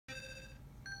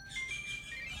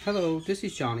Hello, this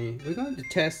is Johnny. We're going to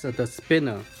test the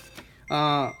spinner.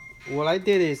 Uh, what I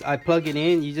did is I plug it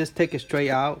in. You just take it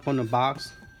straight out from the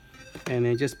box and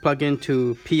then just plug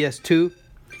into PS2.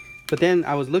 But then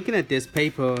I was looking at this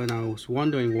paper and I was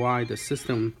wondering why the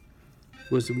system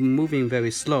was moving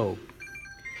very slow.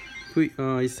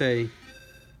 It say,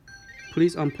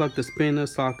 please unplug the spinner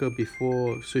socket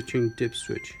before switching dip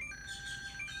switch.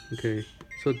 Okay,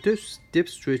 so this dip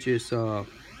switch is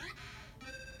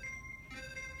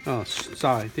oh,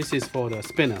 sorry, this is for the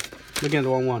spinner. Looking at the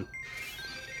wrong one.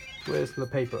 Where's the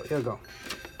paper? Here we go.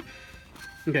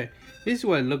 Okay, this is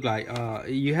what it looked like.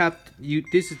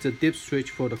 This is the dip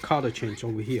switch for the color change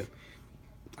over here.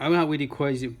 I'm not really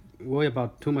worry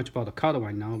about too much about the color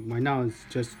right now. Right now it's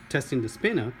just testing the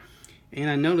spinner,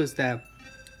 and I noticed that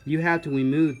you have to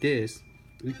remove this.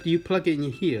 You plug it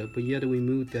in here, but you have to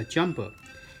remove the jumper.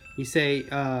 You say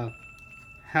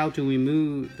how to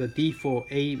remove the default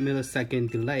 8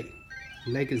 millisecond delay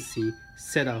legacy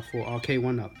setup for arcade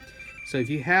 1-up. So if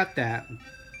you have that,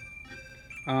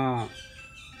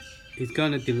 it's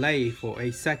gonna delay for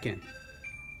 8 seconds.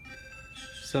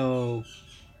 So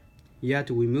you have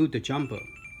to remove the jumper.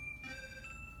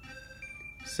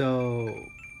 So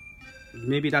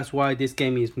maybe that's why this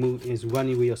game is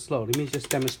running real slow. Let me just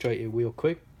demonstrate it real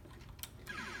quick.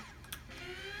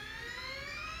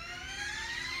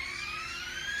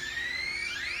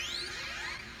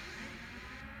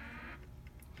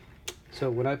 So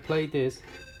when I play this,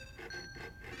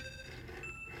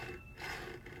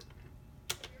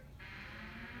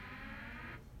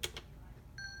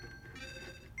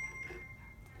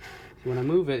 when I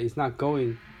move it, it's not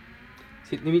going.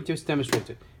 See, let me just demonstrate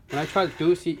it. When I try to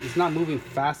do, see, it's not moving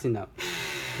fast enough.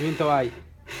 Even though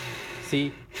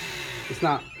it's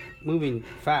not moving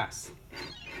fast.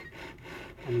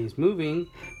 I mean, it's moving,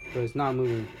 but it's not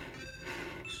moving.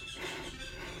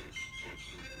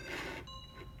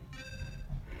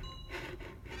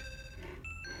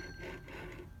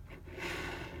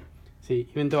 See,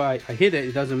 even though I hit it,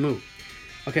 it doesn't move.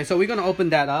 Okay, so we're gonna open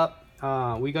that up.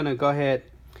 We're gonna go ahead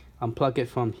and unplug it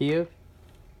from here.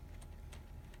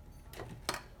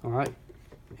 All right,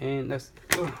 and let's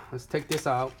take this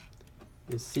out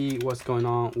and see what's going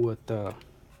on with the.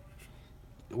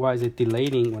 Why is it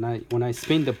delaying when I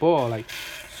spin the ball like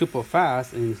super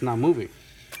fast and it's not moving?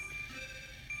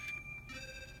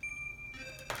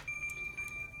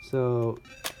 So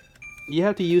you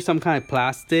have to use some kind of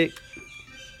plastic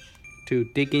to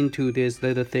dig into these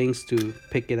little things to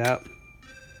pick it up.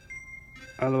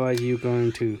 Otherwise, you're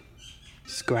going to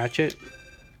scratch it.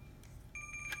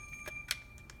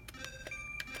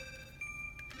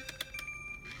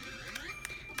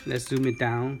 Let's zoom it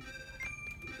down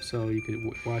so you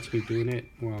can watch me doing it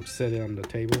while I'm sitting on the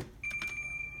table.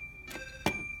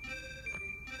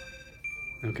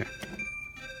 Okay.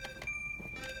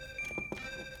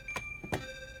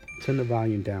 Turn the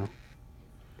volume down.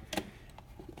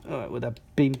 All right, with that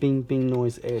bing, bing, bing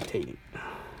noise irritating.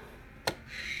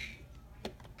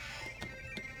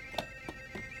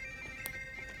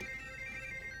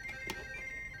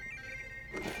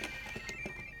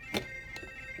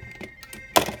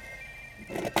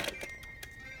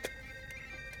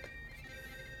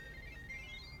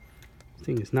 This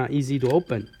thing is not easy to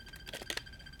open.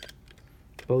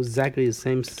 Both exactly the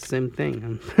same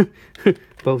thing on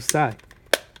both sides.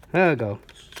 There we go.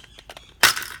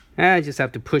 I just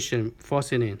have to push and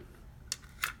force it in.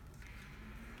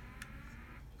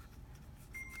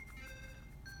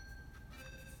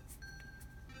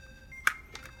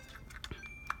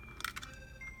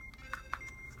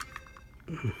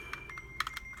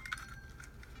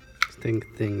 This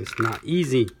thing is not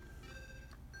easy.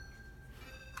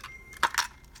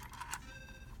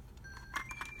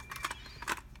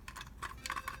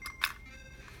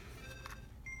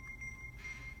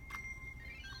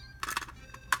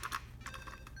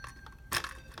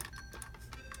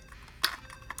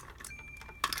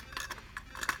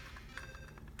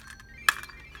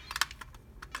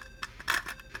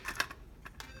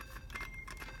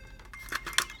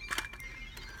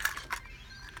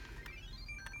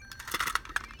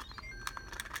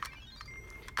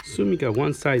 Assume you got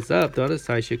one side up, the other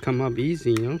side should come up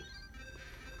easy, you know?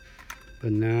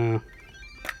 But nah.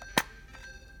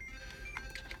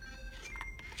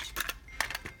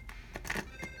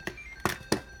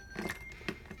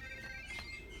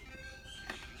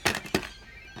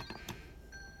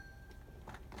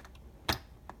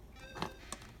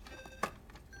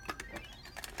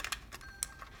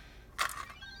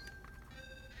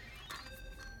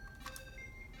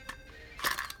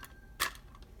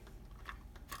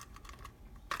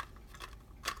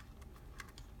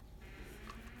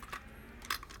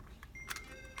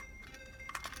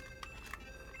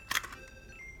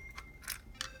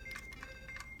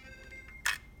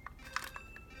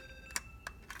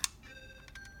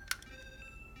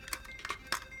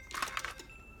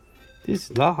 This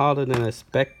is a lot harder than I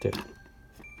expected.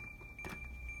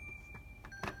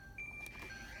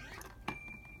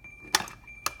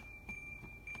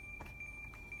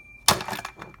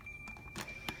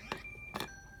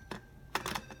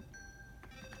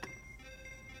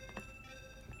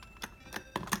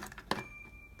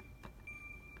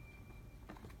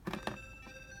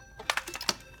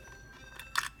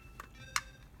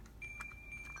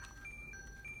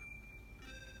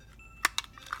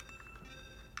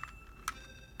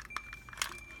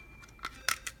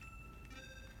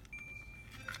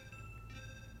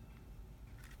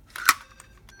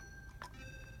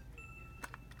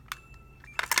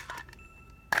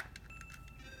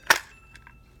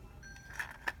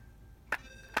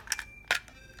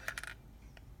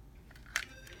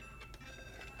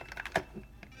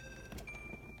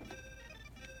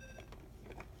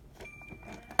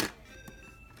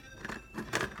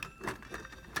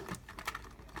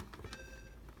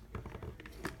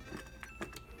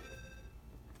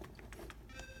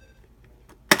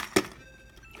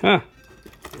 Huh,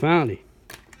 finally.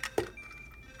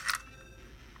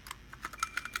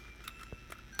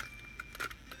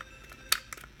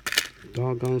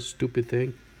 Doggone stupid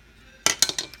thing.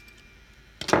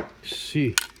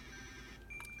 See,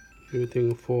 everything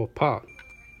will fall apart.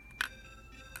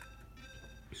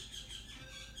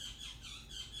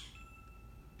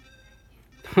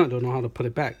 I don't know how to put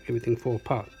it back. Everything fall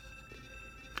apart.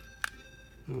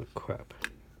 Oh crap.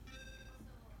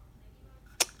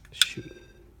 Shoot.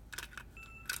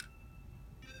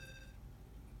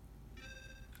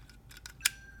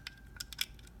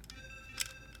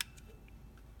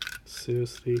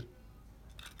 Seriously?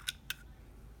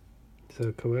 Is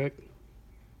that correct?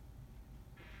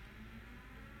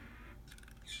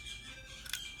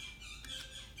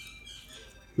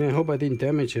 Man, I hope I didn't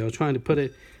damage it. I'm trying to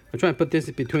put this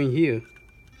in between here.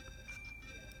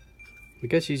 I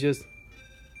guess you just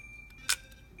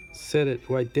set it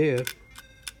right there.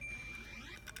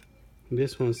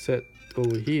 This one's set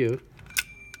over here.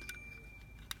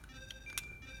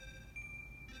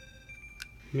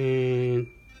 Man,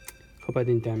 hope I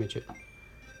didn't damage it.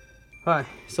 Alright,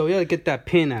 so we gotta get that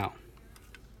pin out.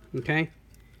 Okay?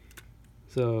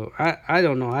 So I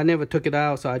don't know. I never took it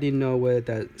out, so I didn't know where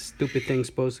that stupid thing's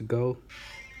supposed to go.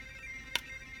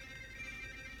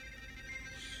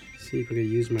 See if I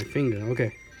can use my finger.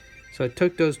 Okay. So I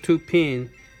took those two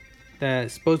pins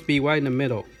that's supposed to be right in the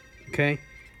middle. Okay?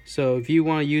 So if you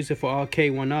want to use it for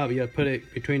arcade one up, you gotta put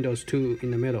it between those two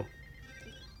in the middle.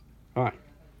 Alright.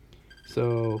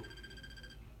 So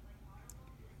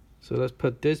let's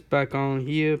put this back on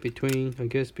here between, I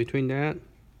guess, between that.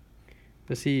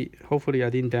 Let's see. Hopefully I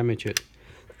didn't damage it.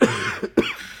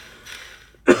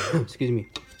 Excuse me.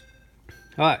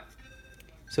 Alright.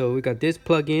 So we got this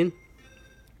plug in.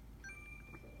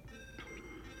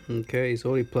 Okay, it's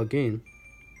already plugged in.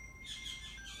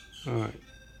 Alright.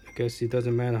 I guess it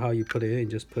doesn't matter how you put it in,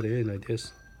 just put it in like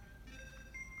this.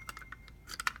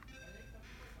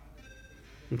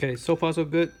 Okay, so far so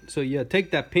good. So yeah,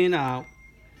 take that pin out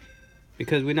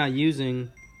because we're not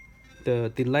using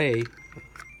the delay.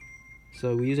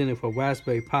 So we're using it for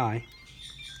Raspberry Pi.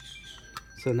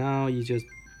 So now you just,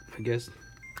 I guess,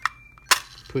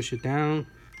 push it down.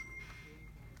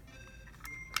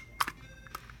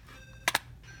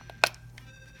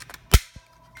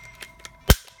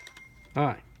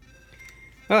 Alright.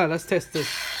 Alright, let's test this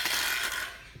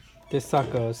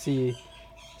sucker, see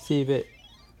if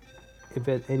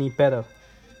it any better.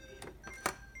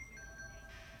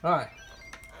 Alright.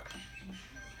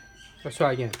 Let's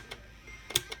try again.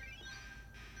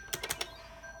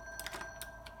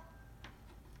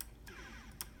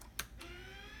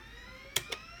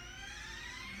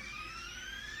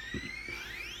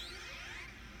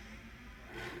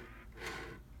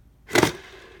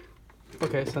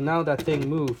 Okay, so now that thing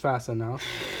moves faster now.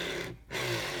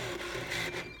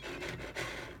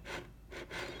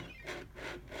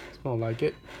 It's more like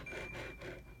it.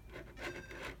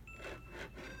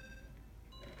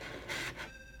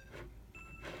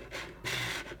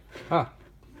 Ah,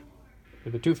 a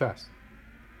bit too fast.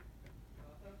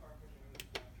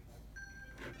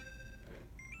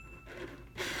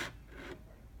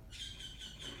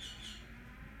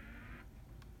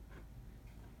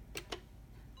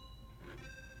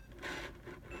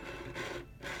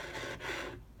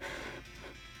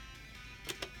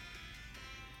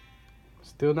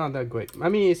 Still not that great. I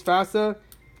mean, it's faster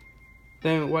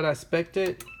than what I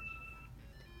expected,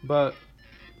 but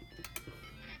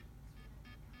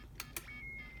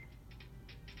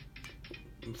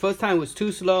first time was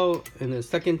too slow, and the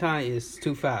second time is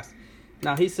too fast.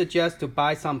 Now he suggests to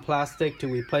buy some plastic to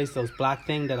replace those black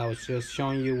thing that I was just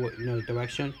showing you, the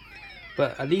direction.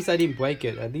 But at least I didn't break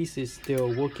it. At least it's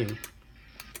still working.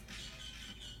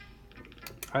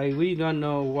 I really don't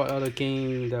know what other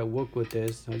game that work with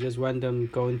this. I just random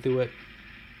going through it.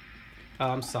 Oh,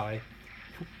 I'm sorry.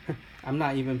 I'm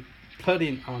not even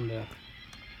putting on the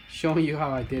showing you how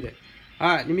I did it.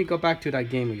 Alright, let me go back to that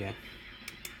game again.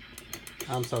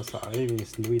 I'm so sorry. I didn't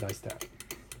even realize that.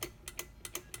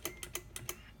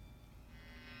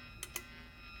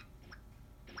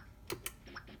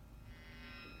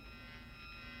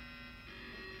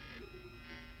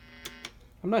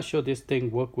 I'm not sure this thing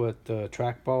work with the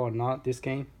trackball or not, this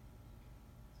game.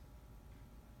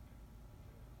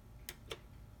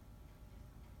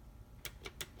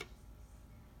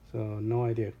 So no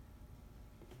idea.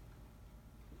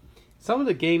 Some of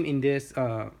the game in this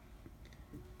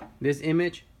this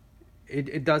image,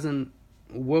 it doesn't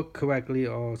work correctly,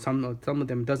 or some of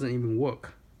them doesn't even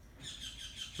work.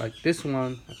 Like this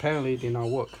one apparently did not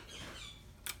work.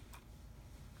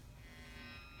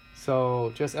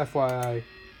 So just FYI.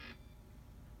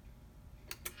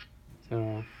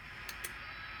 So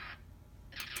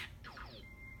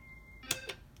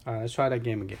let's try that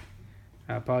game again.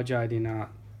 I apologize, I did not.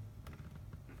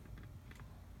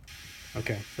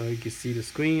 Okay, so you can see the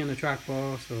screen and the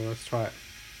trackball, so let's try it.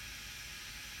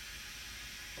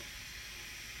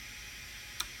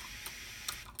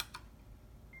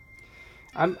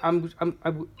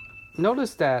 I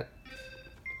noticed that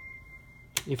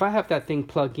if I have that thing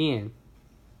plugged in,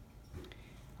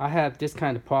 I have this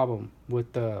kind of problem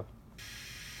with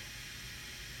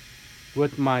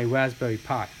my Raspberry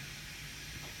Pi.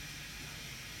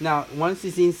 Now, once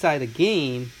it's inside the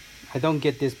game, I don't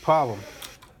get this problem.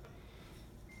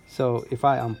 So if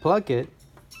I unplug it,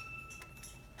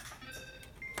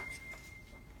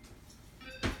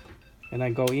 and I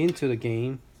go into the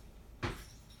game,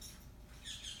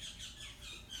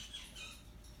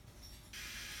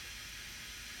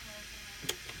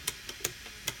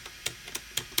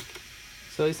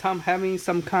 so I'm having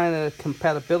some kind of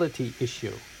compatibility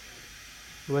issue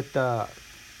with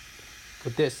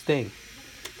this thing.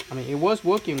 I mean, it was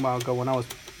working a while ago when I was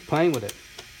playing with it,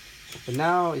 but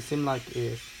now it seems like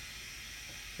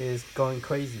it's going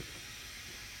crazy.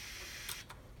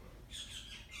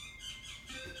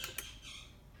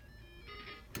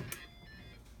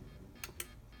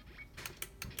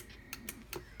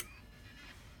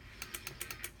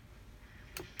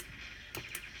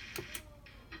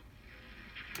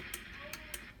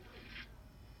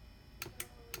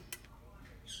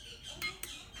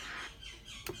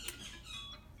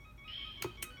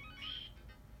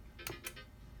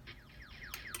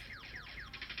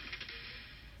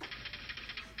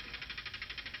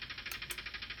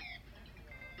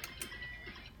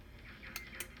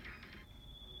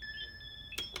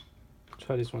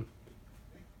 Try this one.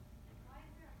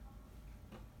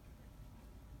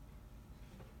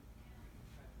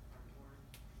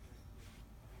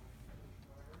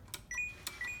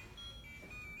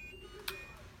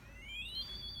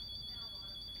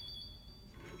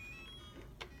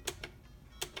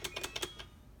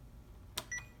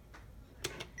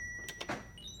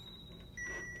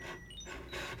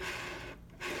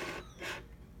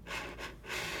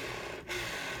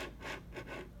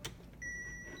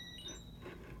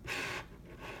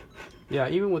 Yeah,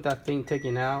 even with that thing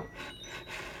taken out,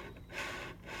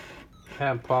 I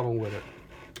have a problem with it.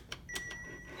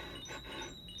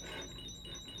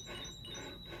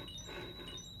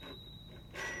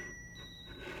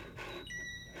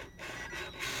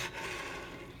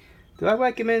 Do I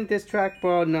recommend this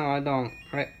trackball? No, I don't.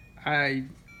 I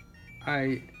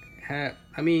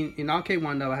mean, in arcade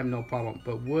one though, I have no problem.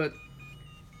 But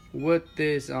with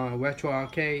this retro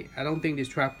arcade, I don't think this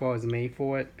trackball is made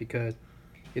for it because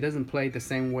it doesn't play the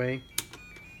same way.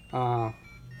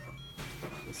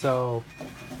 So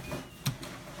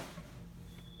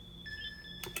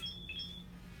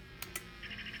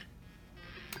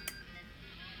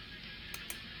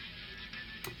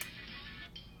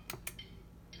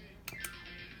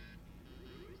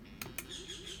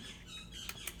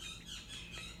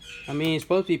I mean, it's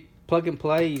supposed to be plug and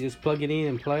play. You just plug it in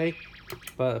and play.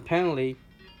 But apparently,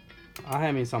 I'm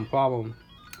having some problem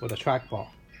with the trackball.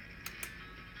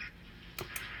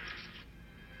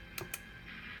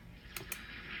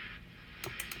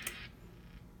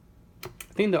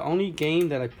 I think the only game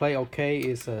that I play okay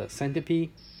is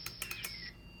Centipede.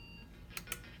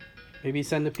 Maybe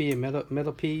Centipede and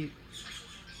Millipede.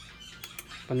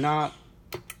 But not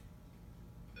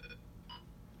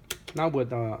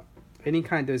with any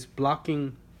kind of this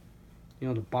blocking,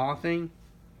 the bar thing.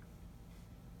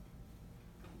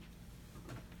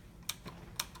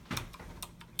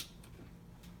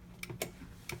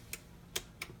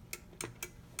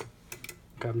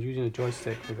 I'm using a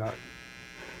joystick. Forgot.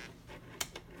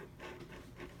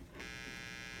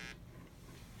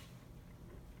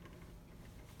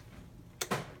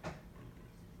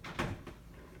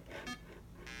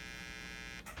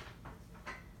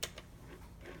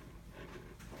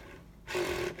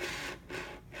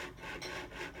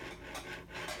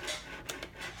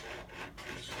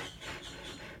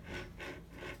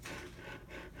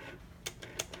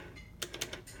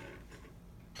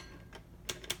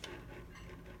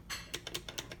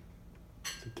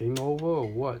 Is it game over or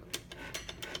what?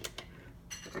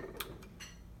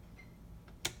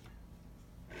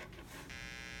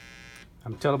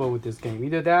 I'm terrible with this game.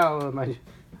 Either that or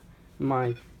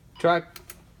my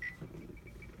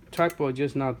trackball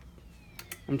just not.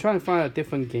 I'm trying to find a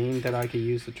different game that I can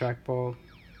use the trackball.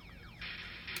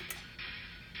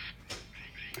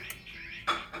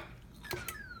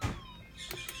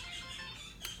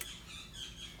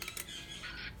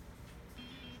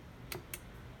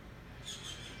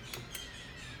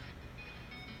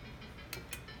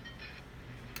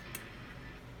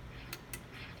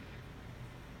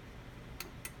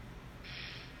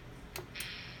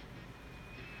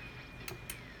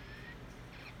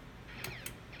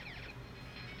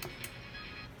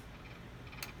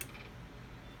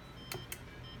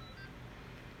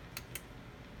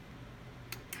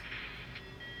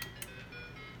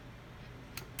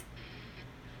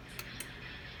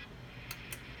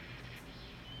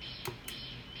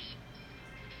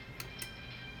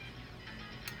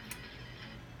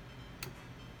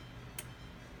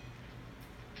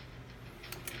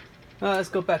 Let's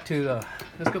go back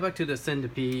to the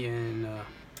centipede and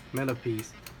millipede,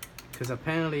 because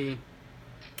apparently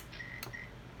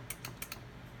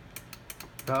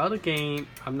the other game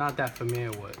I'm not that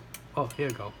familiar with. Oh, here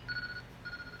we go.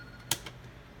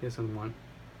 Here's one.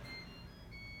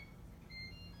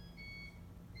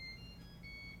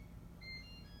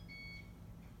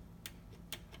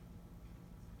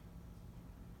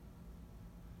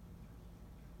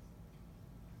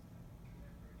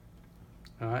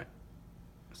 All right.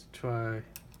 Let's try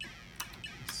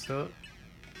so.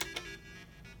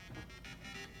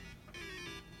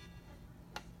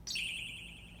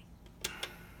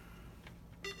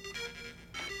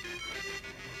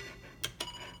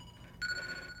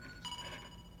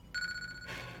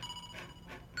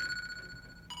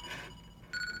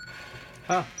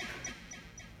 Ah,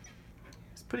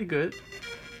 it's pretty good.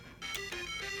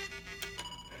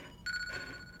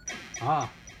 Ah.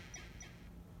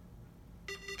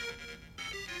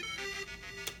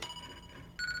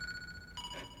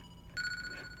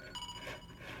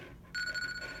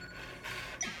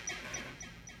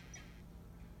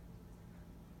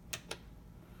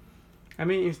 I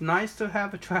mean, it's nice to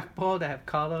have a trackball that have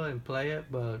color and play it,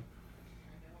 but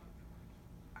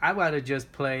I'd rather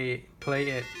just play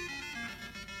it.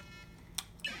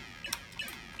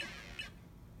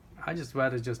 I just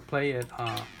rather just play it.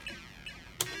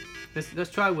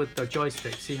 Let's try with the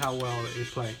joystick. See how well it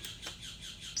plays.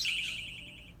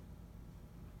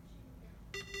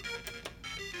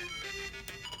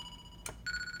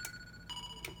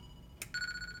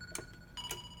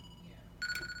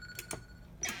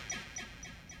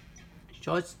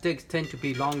 Joysticks tend to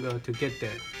be longer to get there.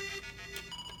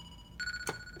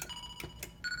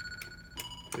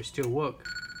 They still work.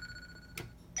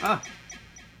 Ah!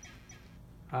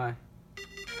 Hi.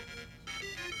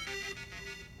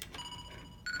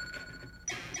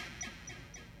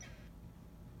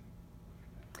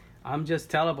 I'm just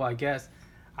terrible, I guess.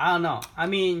 I don't know. I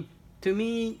mean, to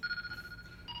me,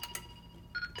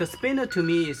 the spinner to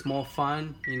me is more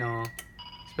fun, you know,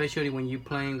 especially when you're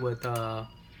playing with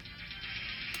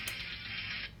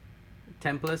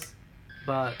templates.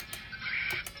 But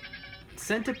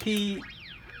centipede,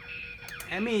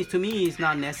 I mean, to me, it's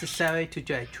not necessary to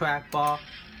trackball.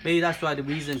 Maybe that's why the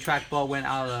reason trackball went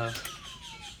out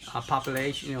of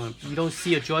population. You know, you don't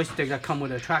see a joystick that come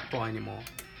with a trackball anymore,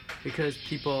 because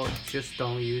people just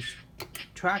don't use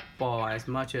trackball as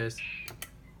much as,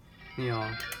 you know,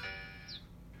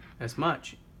 as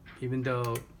much. Even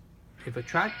though if a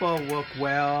trackball work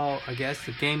well, I guess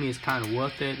the game is kind of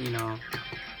worth it, you know.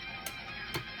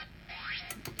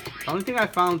 The only thing I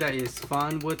found that is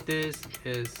fun with this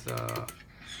is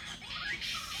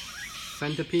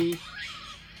Centipede.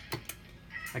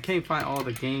 I can't find all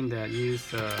the game that use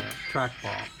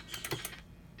trackball.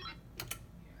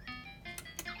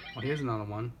 Oh, here's another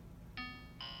one.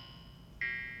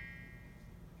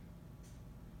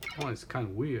 Oh, it's kind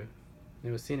of weird.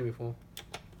 Never seen it before.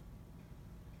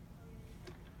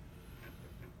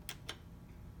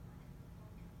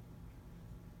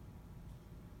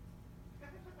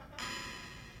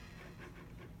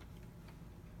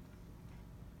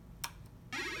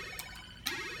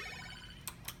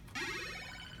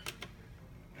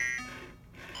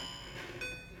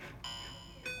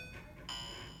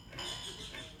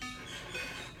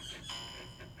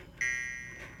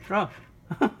 Oh,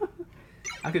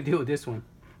 I could deal with this one.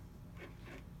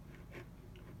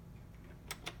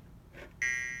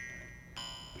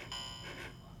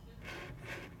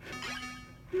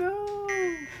 No.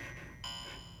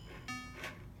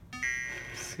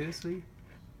 Seriously?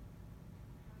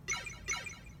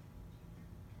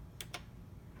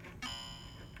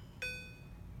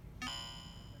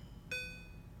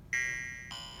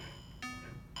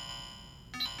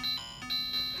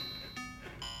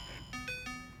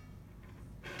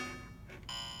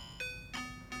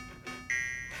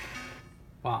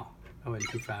 Wow, I went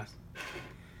too fast.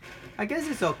 I guess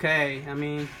it's okay. I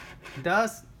mean, it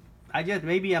does.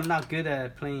 Maybe I'm not good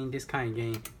at playing this kind of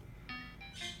game.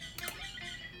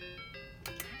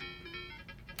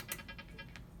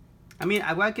 I mean,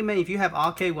 I recommend if you have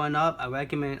arcade 1-up, I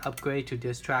recommend upgrade to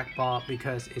this trackball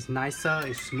because it's nicer,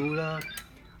 it's smoother.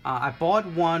 I bought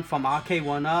one from arcade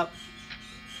 1-up.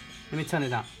 Let me turn it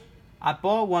down. I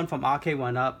bought one from arcade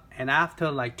 1-up, and after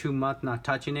like 2 months not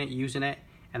touching it, using it,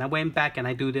 and I went back and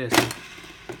I do this.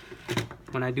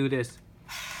 When I do this,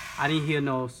 I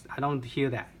don't hear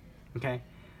that. Okay.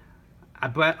 I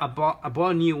bought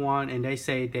a new one, and they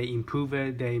say they improve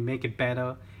it, they make it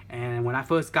better. And when I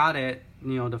first got it,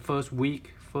 you know, the first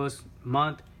week, first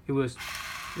month, it was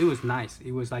nice.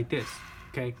 It was like this,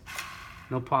 okay,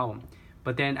 no problem.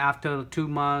 But then after 2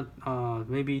 months,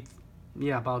 maybe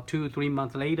about 2-3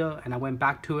 months later, and I went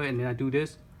back to it, and then I do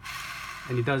this,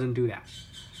 and it doesn't do that.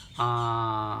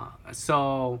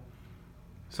 So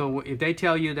if they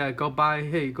tell you that go buy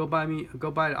the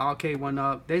arcade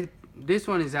 1-up, this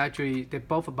one is actually, they're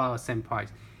both about the same price.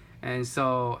 And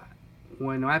so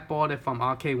when I bought it from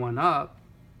arcade 1-up,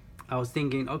 I was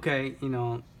thinking, okay, you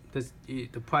know,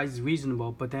 the price is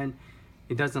reasonable, but then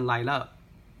it doesn't light up.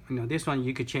 You know, this one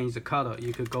you could change the color.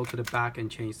 You could go to the back and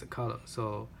change the color.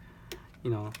 So,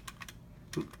 you know,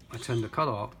 I turn the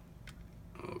color off.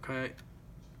 Okay.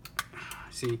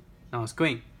 See, now it's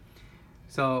green.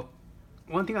 So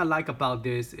one thing I like about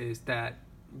this is that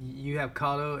you have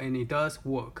color and it does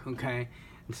work. Okay.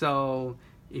 So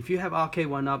if you have arcade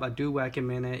 1-up, I do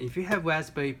recommend it. If you have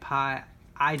Raspberry Pi,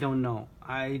 I don't know.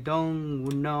 I don't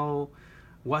know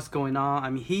what's going on. I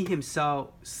mean, he himself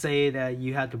say that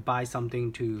you have to buy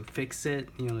something to fix it,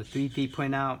 you know, the 3D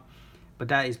printout, but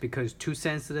that is because too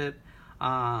sensitive.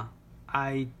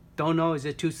 I don't know, is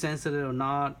it too sensitive or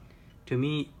not? To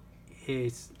me,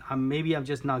 it's maybe I'm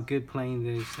just not good playing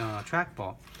this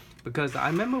trackball, because I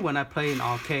remember when I play in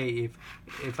arcade,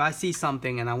 if I see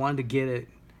something and I want to get it,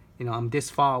 you know, I'm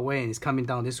this far away and it's coming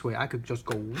down this way, I could just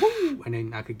go woo, and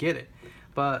then I could get it.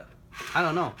 But I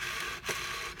don't know.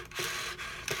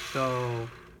 So,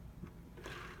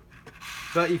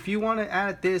 but if you want to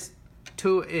add this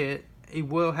to it, it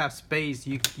will have space.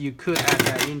 You could add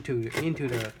that into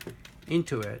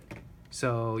it.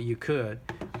 So you could,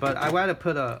 but I rather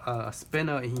put a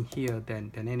spinner in here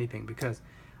than anything, because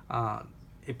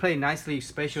it plays nicely,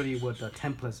 especially with the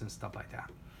templates and stuff like that.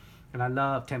 And I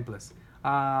love templates.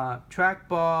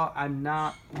 Trackball, I'm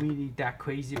not really that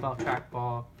crazy about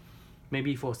trackball.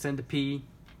 Maybe for Centipede,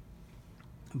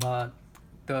 but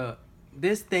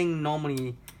this thing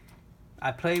normally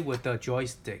I play with the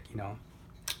joystick. You know,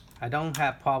 I don't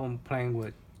have problem playing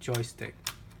with joystick.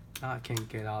 Now I can't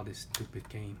get out of this stupid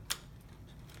game.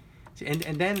 See, and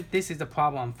then this is the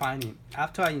problem I'm finding.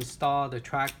 After I install the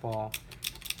trackball,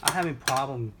 I'm having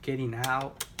problem getting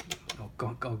out or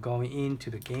going into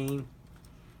the game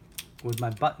with my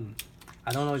button.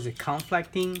 I don't know, is it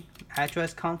conflicting,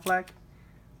 address conflict?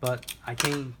 But I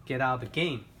can't get out of the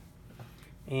game.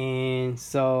 And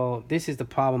so this is the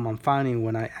problem I'm finding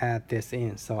when I add this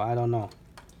in. So I don't know.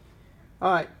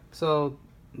 Alright, so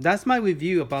that's my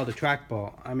review about the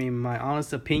trackball. I mean, my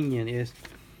honest opinion is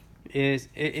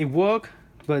it works,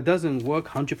 but it doesn't work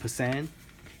 100%.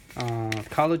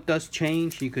 Color does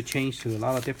change. You could change to a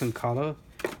lot of different color,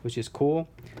 which is cool.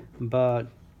 But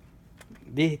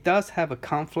it does have a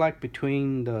conflict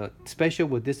between especially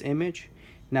with this image.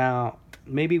 Now,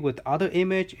 maybe with other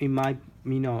image, it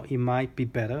might be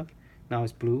better. Now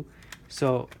it's blue,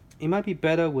 so it might be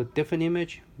better with different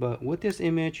image. But with this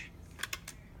image,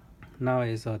 now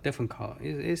it's a different color.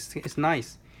 It's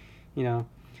nice, you know.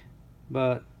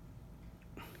 But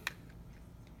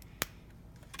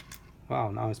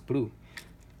wow, now it's blue.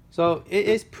 So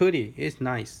it's pretty. It's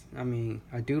nice. I mean,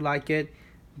 I do like it,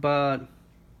 but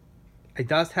it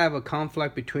does have a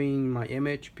conflict between my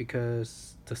image,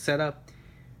 because the setup.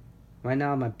 Right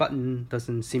now my button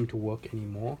doesn't seem to work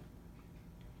anymore,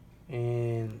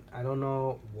 and I don't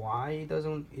know why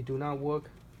it do not work.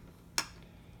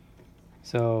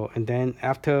 So, and then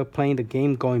after playing the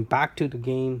game, going back to the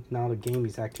game, now the game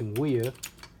is acting weird.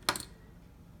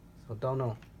 So don't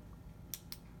know.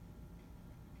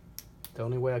 The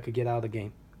only way I could get out of the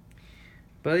game.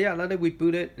 But yeah, let it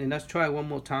reboot it and let's try it one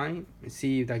more time and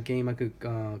see if that game I could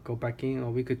go back in,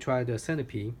 or we could try the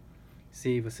centipede.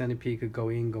 See if a centipede could go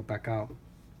in, go back out.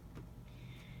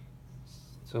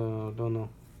 So don't know.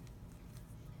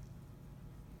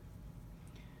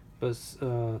 But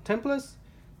templates,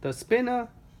 the spinner,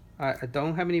 I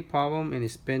don't have any problem and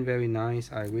it spin very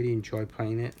nice. I really enjoy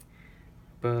playing it.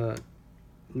 But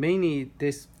mainly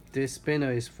this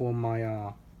spinner is for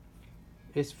my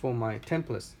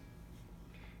templates.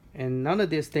 And none of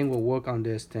this thing will work on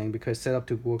this thing because it's set up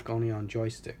to work only on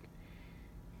joystick.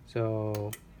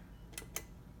 So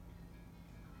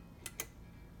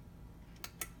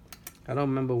I don't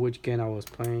remember which game I was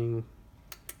playing.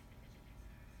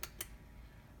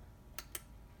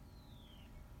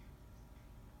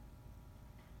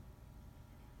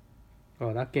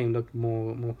 Oh, that game looked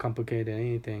more complicated than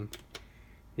anything.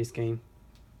 This game.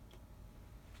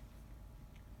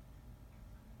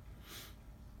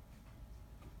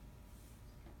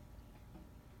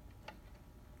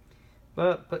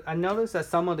 But I noticed that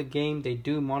some of the game they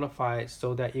do modify it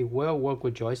so that it will work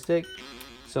with joystick.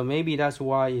 So maybe that's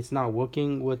why it's not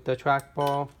working with the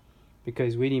trackball,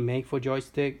 because it's really made for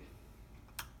joystick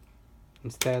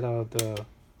instead of the.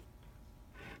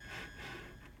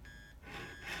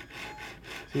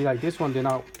 See, like this one do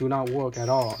not work at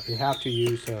all. You have to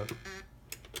use a.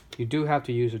 You do have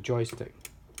to use a joystick.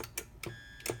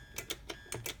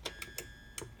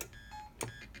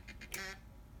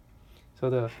 So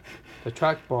the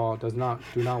trackball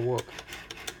do not work.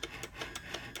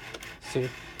 See?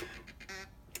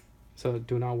 So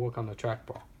do not work on the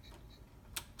trackball.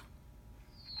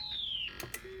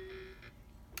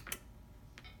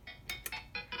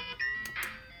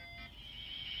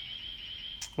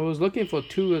 I was looking for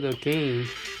two of the games,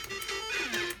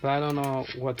 but I don't know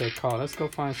what they're called. Let's go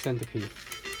find Centipede.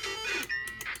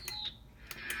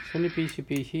 Centipede should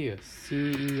be here.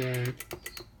 CEN.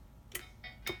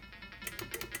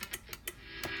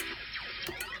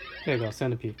 There you go,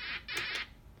 Centipede.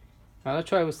 Now let's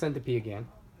try with Centipede again.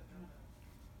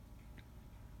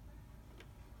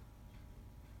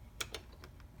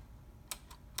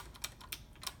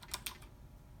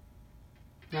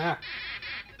 Ah.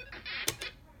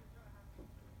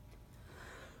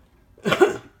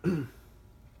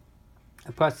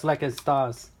 I press select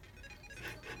stars.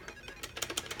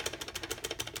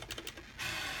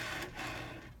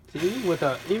 See,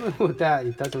 even with that,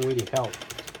 it doesn't really help.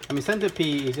 I mean,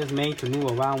 Centipede is just made to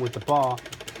move around with the ball.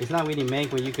 It's not really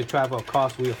made where you could travel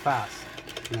across real fast,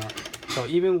 you know. So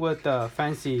even with the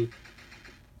fancy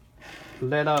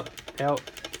lit up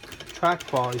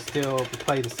trackball, it still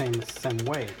play the same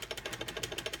way.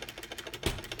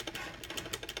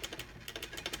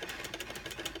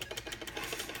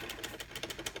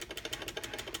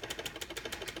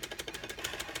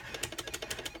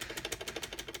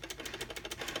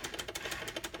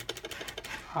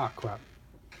 Ah, crap.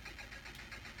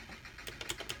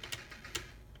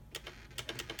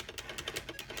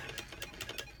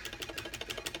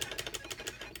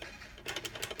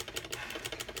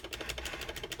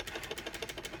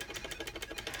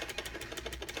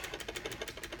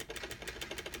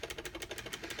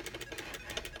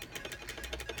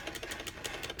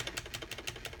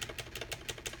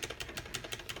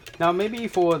 Now maybe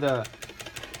for the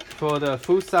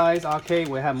full size arcade,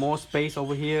 we have more space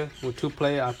over here with 2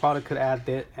 players. I probably could add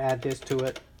this to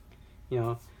it, you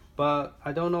know. But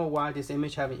I don't know why this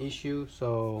image have an issue.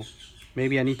 So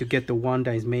maybe I need to get the one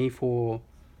that is made for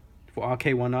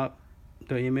arcade 1-up,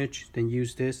 the image, then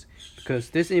use this, because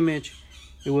this image,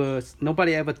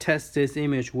 nobody ever tests this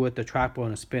image with the trackball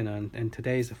and a spinner, and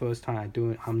today is the first time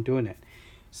I'm doing it.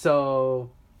 So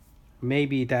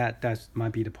maybe that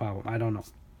might be the problem. I don't know.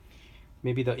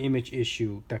 Maybe the image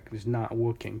issue that is not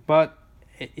working, but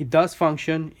it does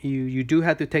function. You do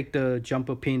have to take the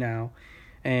jumper pin out,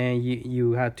 and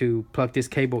you have to plug this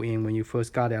cable in when you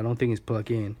first got it. I don't think it's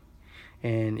plugged in,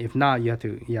 and if not, you have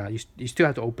to you still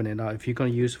have to open it up if you're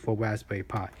gonna use it for Raspberry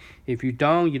Pi. If you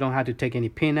don't have to take any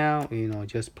pin out. You know,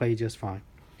 just play just fine.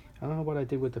 I don't know what I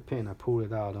did with the pin. I pulled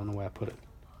it out. I don't know where I put it.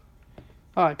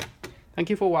 All right,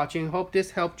 thank you for watching. Hope this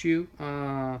helped you.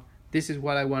 This is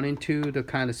what I run into, the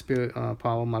kind of spirit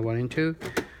problem I run into.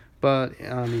 But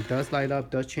it does light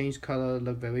up, does change color,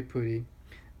 look very pretty.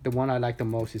 The one I like the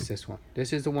most is this one.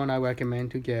 This is the one I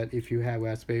recommend to get if you have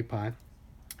Raspberry Pi.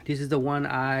 This is the one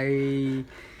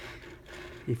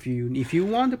if you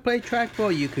want to play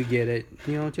trackball, you could get it,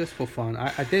 you know, just for fun.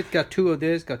 I did got two of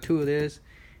this,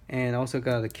 and also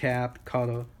got a cap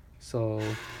color. So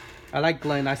I like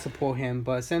Glenn, I support him,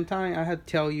 but at the same time I have to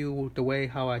tell you the way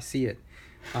how I see it.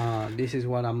 This is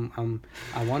what I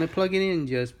want to plug it in,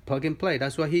 just plug and play.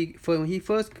 That's what when he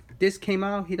first this came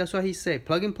out, that's what he said,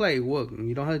 plug and play, work.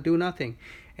 You don't have to do nothing.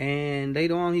 And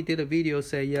later on, he did a video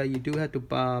say, yeah, you do have to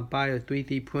buy a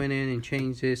 3D printer and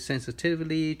change this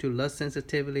sensitivity to less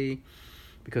sensitivity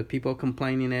because people are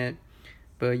complaining it.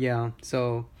 But yeah,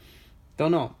 so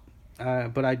don't know.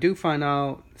 But I do find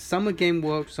out some of the game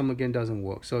works, some of the game doesn't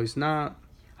work. So it's not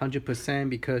 100%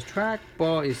 because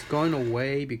trackball is going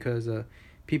away because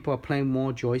people are playing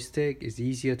more joystick. It's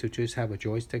easier to just have a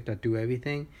joystick that do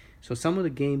everything. So some of the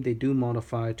game they do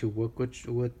modify to work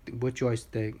with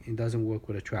joystick. It doesn't work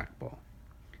with a trackball.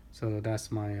 So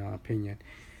that's my opinion.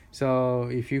 So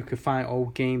if you could find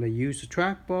old game that use a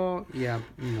trackball, yeah,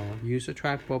 use a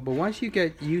trackball. But once you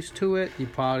get used to it, you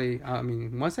probably,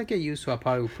 once I get used to it, I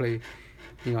probably will play,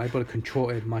 able to control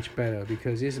it much better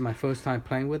because this is my first time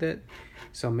playing with it.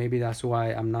 So maybe that's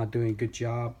why I'm not doing a good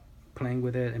job playing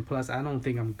with it. And plus, I don't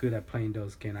think I'm good at playing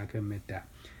those games. I can admit that.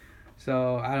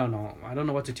 So I don't know. I don't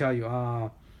know what to tell you.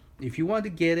 If you want to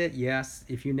get it, yes.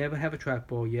 If you never have a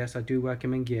trackball, yes, I do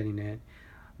recommend getting it.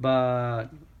 But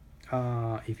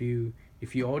if you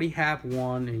already have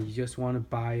one and you just want to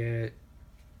buy it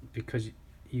because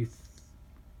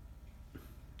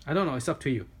I don't know, it's up to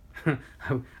you.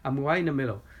 I'm right in the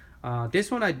middle.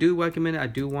 This one I do recommend it. I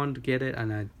do want to get it,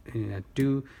 and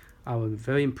I was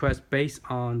very impressed based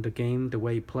on the game, the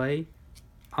way it play,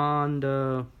 on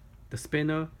the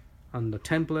spinner, on the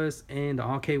templates, and the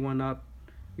arcade 1-up.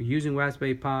 Using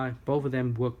Raspberry Pi, both of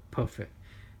them work perfect.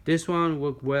 This one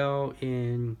worked well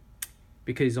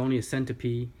because it's only a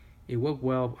centipede. It worked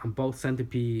well on both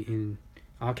centipede in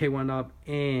arcade 1-up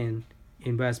and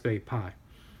in Raspberry Pi.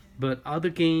 But other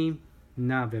game,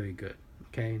 not very good.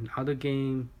 Okay, other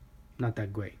game, not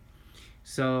that great.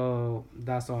 So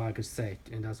that's all I could say,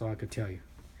 and that's all I could tell you.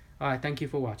 All right, thank you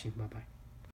for watching. Bye bye.